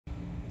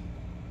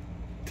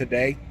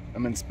Today,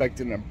 I'm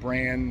inspecting a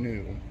brand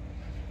new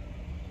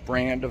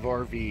brand of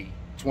RV,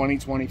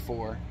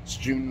 2024. It's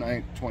June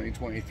 9th,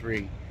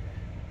 2023.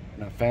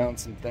 And I found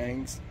some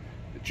things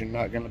that you're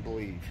not going to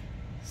believe.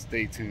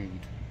 Stay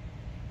tuned.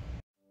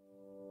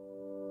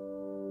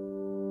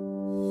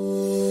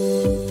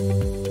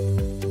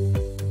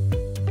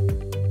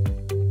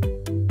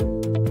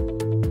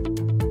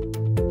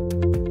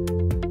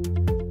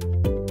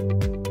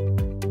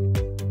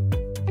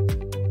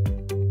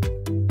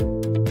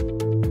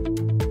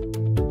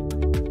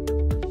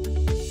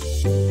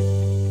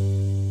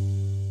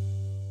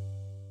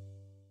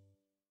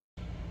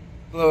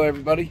 Hello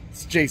everybody,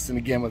 it's Jason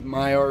again with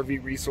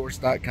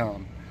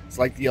myrvresource.com. It's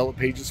like the yellow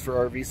pages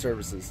for RV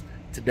services.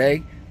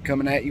 Today,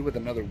 coming at you with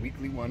another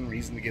weekly one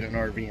reason to get an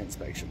RV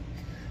inspection.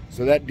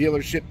 So that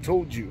dealership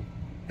told you,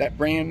 that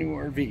brand new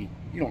RV,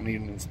 you don't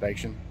need an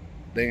inspection.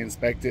 They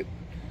inspect it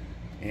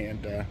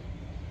and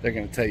they're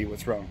going to tell you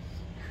what's wrong.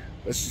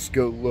 Let's just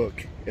go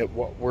look at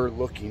what we're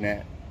looking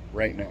at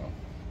right now.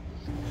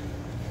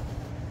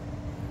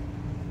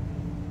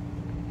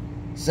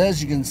 So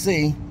as you can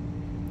see,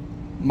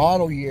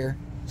 model year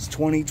is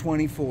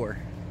 2024.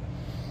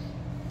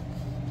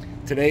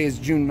 Today is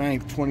June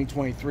 9th,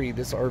 2023.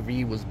 This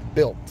RV was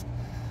built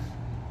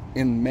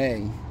in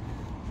May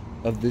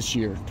of this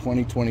year,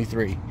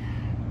 2023.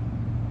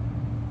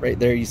 Right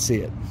there you see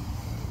it.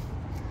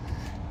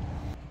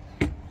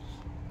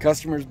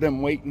 Customer's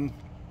been waiting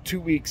 2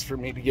 weeks for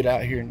me to get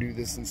out here and do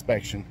this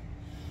inspection.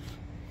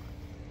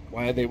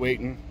 Why are they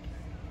waiting?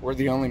 We're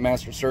the only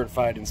master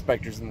certified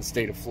inspectors in the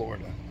state of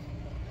Florida.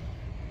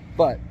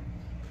 But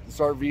this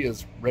RV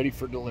is ready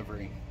for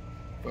delivery,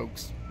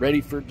 folks.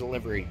 Ready for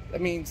delivery. That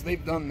means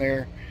they've done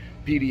their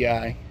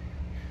PDI,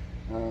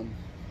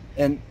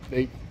 and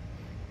they've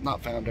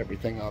not found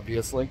everything,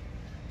 obviously.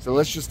 So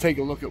let's just take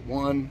a look at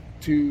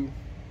few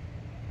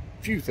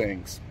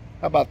things.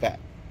 How about that?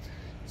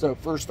 So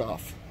first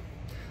off,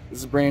 this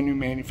is a brand new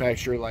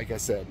manufacturer, like I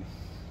said.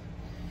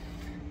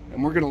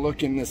 And we're going to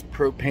look in this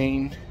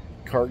propane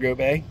cargo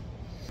bay.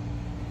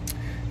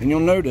 And you'll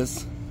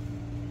notice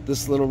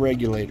this little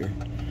regulator.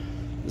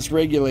 This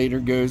regulator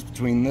goes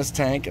between this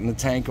tank and the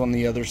tank on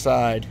the other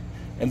side,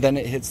 and then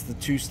it hits the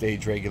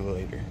two-stage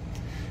regulator.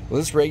 Well,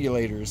 this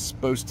regulator is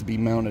supposed to be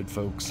mounted,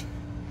 folks.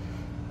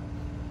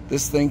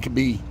 This thing could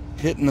be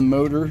hitting the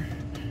motor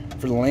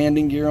for the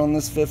landing gear on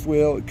this fifth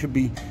wheel. It could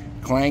be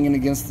clanging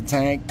against the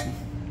tank,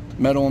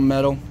 metal on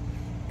metal.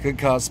 Could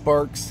cause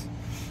sparks.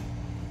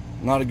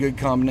 Not a good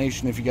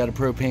combination if you got a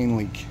propane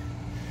leak.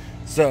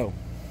 So,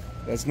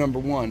 that's number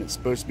one. It's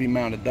supposed to be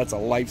mounted. That's a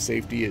life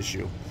safety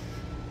issue.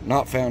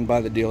 Not found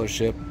by the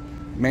dealership.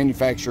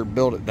 Manufacturer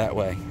built it that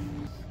way.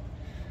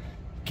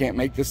 Can't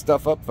make this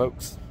stuff up,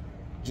 folks.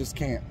 Just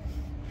can't.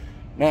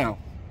 Now,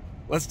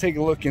 let's take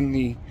a look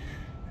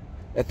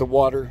at the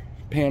water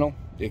panel,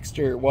 the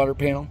exterior water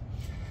panel.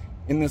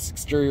 In this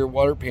exterior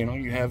water panel,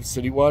 you have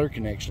city water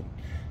connection.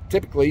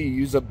 Typically, you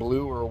use a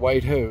blue or a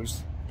white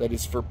hose that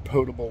is for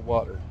potable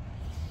water.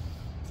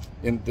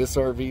 In this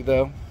RV,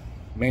 though,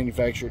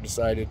 manufacturer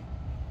decided,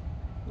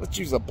 let's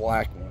use a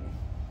black one.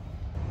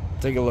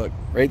 Take a look.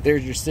 Right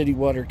there's your city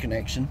water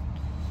connection.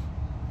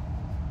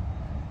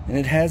 And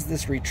it has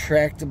this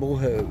retractable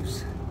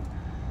hose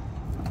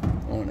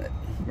on it,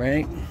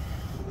 right?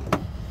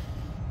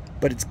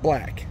 But it's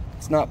black.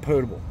 It's not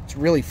potable. It's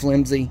really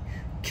flimsy,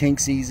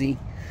 kinks easy.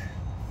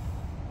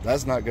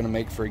 That's not going to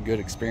make for a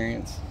good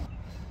experience.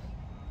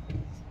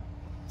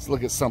 Let's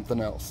look at something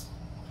else.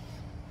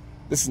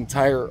 This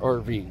entire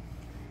RV,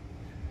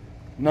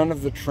 none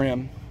of the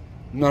trim,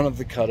 none of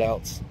the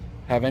cutouts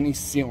have any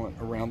sealant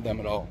around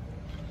them at all.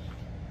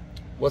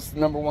 What's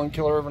the number one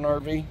killer of an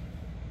RV?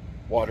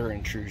 Water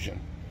intrusion.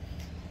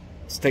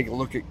 Let's take a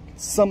look at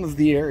some of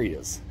the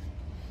areas.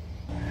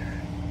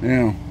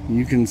 Now,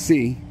 you can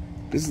see,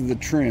 this is the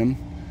trim,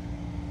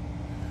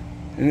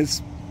 and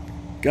it's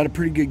got a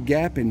pretty good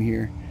gap in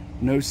here.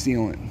 No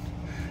sealant.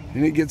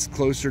 And it gets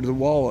closer to the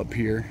wall up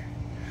here.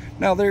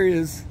 Now, there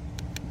is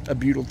a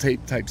butyl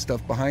tape type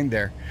stuff behind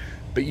there,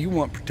 but you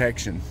want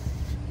protection.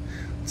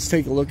 Let's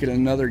take a look at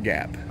another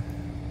gap.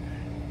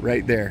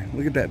 Right there.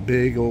 Look at that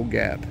big old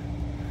gap.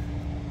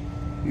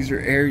 These are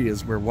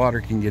areas where water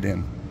can get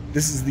in.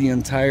 This is the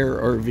entire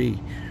RV.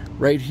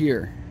 Right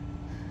here,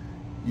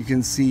 you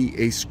can see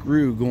a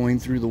screw going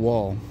through the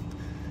wall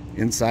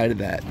inside of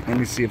that. Let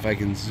me see if I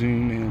can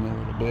zoom in a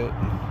little bit.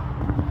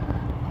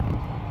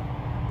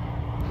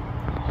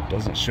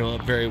 Doesn't show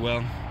up very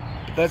well,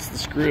 but that's the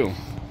screw.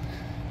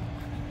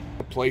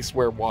 A place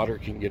where water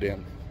can get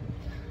in.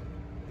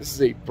 This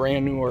is a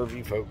brand new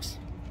RV, folks.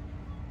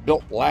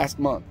 Built last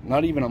month,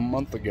 not even a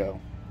month ago,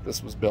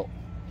 this was built.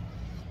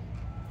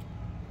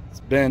 It's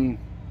been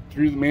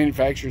through the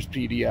manufacturer's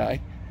PDI,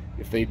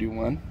 if they do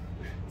one.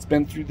 It's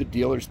been through the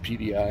dealer's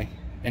PDI,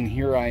 and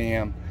here I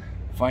am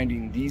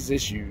finding these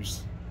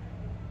issues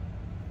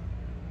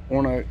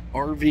on an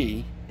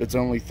RV that's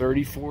only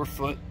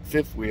 34-foot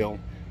fifth wheel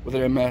with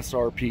an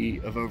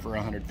MSRP of over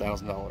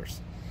 $100,000.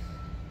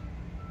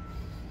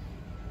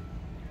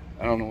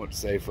 I don't know what to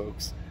say,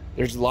 folks.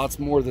 There's lots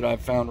more that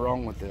I've found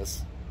wrong with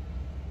this,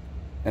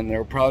 and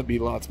there'll probably be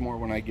lots more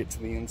when I get to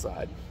the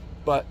inside,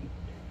 but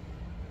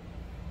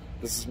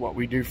this is what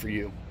we do for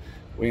you.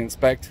 We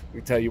inspect,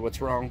 we tell you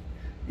what's wrong,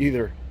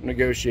 either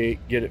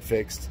negotiate, get it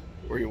fixed,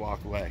 or you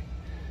walk away.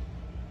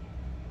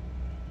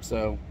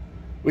 So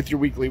with your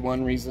weekly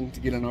one reason to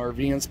get an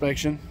RV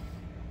inspection,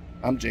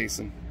 I'm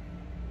Jason,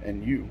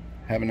 and you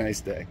have a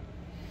nice day.